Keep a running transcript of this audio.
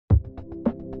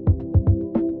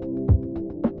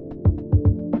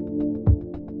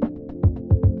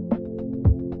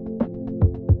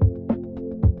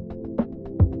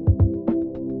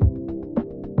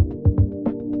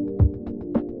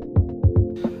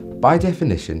By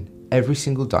definition, every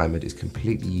single diamond is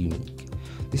completely unique.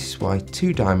 This is why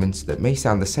two diamonds that may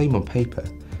sound the same on paper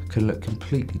can look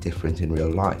completely different in real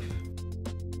life.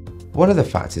 One of the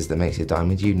factors that makes a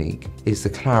diamond unique is the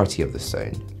clarity of the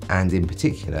stone, and in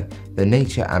particular, the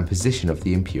nature and position of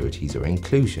the impurities or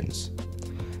inclusions.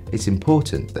 It's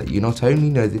important that you not only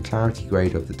know the clarity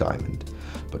grade of the diamond,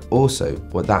 but also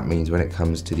what that means when it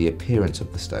comes to the appearance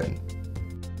of the stone.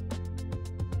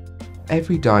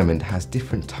 Every diamond has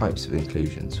different types of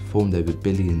inclusions formed over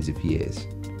billions of years.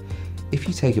 If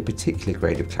you take a particular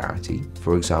grade of clarity,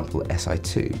 for example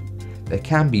Si2, there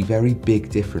can be very big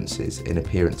differences in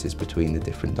appearances between the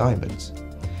different diamonds.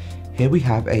 Here we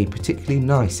have a particularly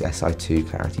nice Si2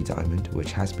 clarity diamond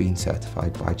which has been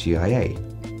certified by GIA.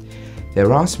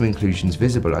 There are some inclusions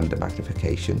visible under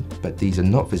magnification, but these are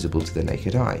not visible to the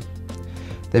naked eye.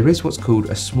 There is what's called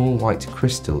a small white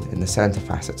crystal in the centre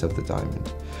facet of the diamond,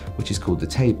 which is called the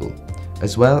table,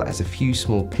 as well as a few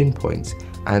small pinpoints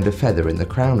and a feather in the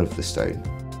crown of the stone.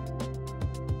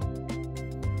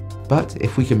 But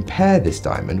if we compare this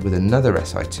diamond with another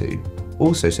Si2,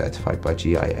 also certified by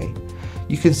GIA,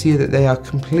 you can see that they are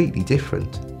completely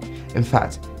different. In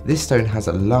fact, this stone has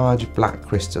a large black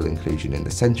crystal inclusion in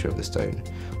the centre of the stone,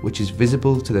 which is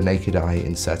visible to the naked eye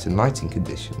in certain lighting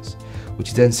conditions, which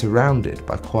is then surrounded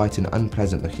by quite an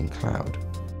unpleasant looking cloud.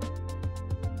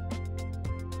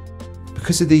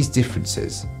 Because of these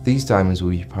differences, these diamonds will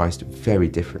be priced very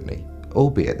differently,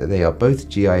 albeit that they are both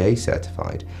GIA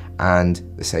certified and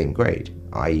the same grade,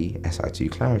 i.e.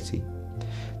 Si2 clarity.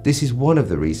 This is one of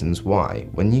the reasons why,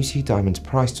 when you see diamonds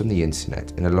priced on the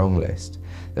internet in a long list,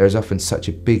 there is often such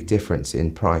a big difference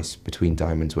in price between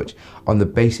diamonds which, on the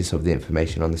basis of the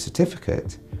information on the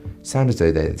certificate, sound as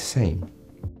though they're the same.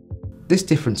 This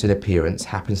difference in appearance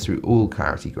happens through all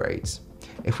clarity grades.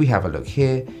 If we have a look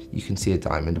here, you can see a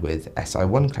diamond with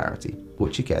Si1 clarity,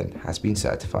 which again has been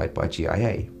certified by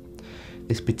GIA.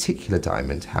 This particular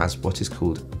diamond has what is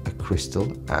called a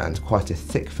crystal and quite a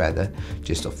thick feather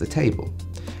just off the table.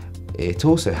 It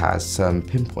also has some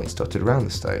pinpoints dotted around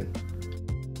the stone.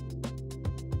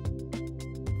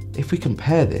 If we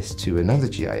compare this to another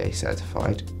GIA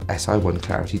certified Si1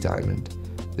 clarity diamond,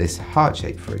 this heart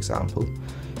shape for example,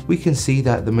 we can see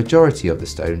that the majority of the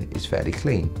stone is fairly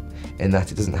clean, in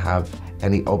that it doesn't have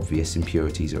any obvious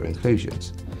impurities or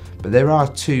inclusions. But there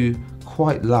are two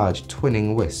quite large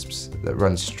twinning wisps that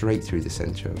run straight through the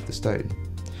centre of the stone.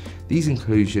 These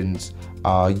inclusions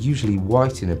are usually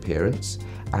white in appearance,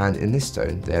 and in this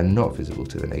stone they are not visible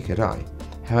to the naked eye.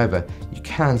 However, you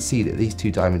can see that these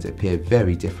two diamonds appear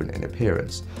very different in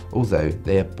appearance, although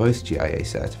they are both GIA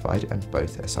certified and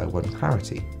both Si1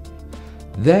 clarity.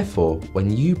 Therefore,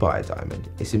 when you buy a diamond,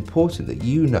 it's important that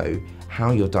you know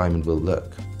how your diamond will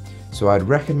look. So I'd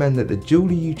recommend that the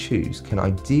jeweller you choose can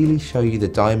ideally show you the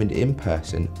diamond in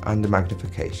person under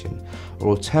magnification, or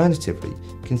alternatively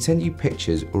can send you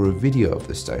pictures or a video of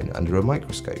the stone under a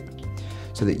microscope,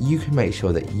 so that you can make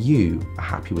sure that you are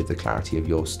happy with the clarity of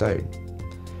your stone.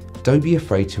 Don't be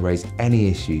afraid to raise any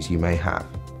issues you may have.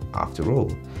 After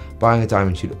all, buying a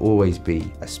diamond should always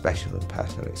be a special and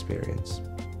personal experience.